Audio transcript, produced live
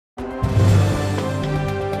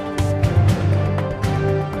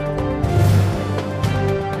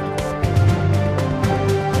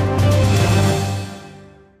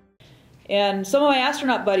And some of my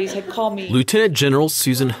astronaut buddies had called me. Lieutenant General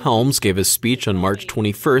Susan Helms gave a speech on March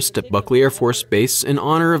 21st at Buckley Air Force Base in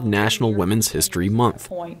honor of National Women's History Month.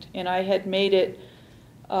 And I had made it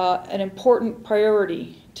an important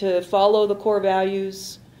priority to follow the core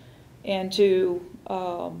values and to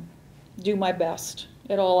do my best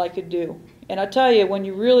at all I could do. And I tell you, when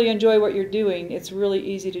you really enjoy what you're doing, it's really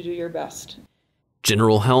easy to do your best.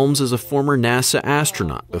 General Helms is a former NASA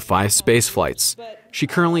astronaut with 5 space flights. She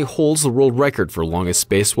currently holds the world record for longest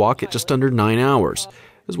spacewalk at just under 9 hours,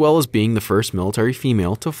 as well as being the first military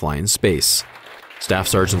female to fly in space. Staff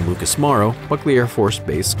Sergeant Lucas Morrow, Buckley Air Force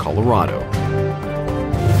Base, Colorado.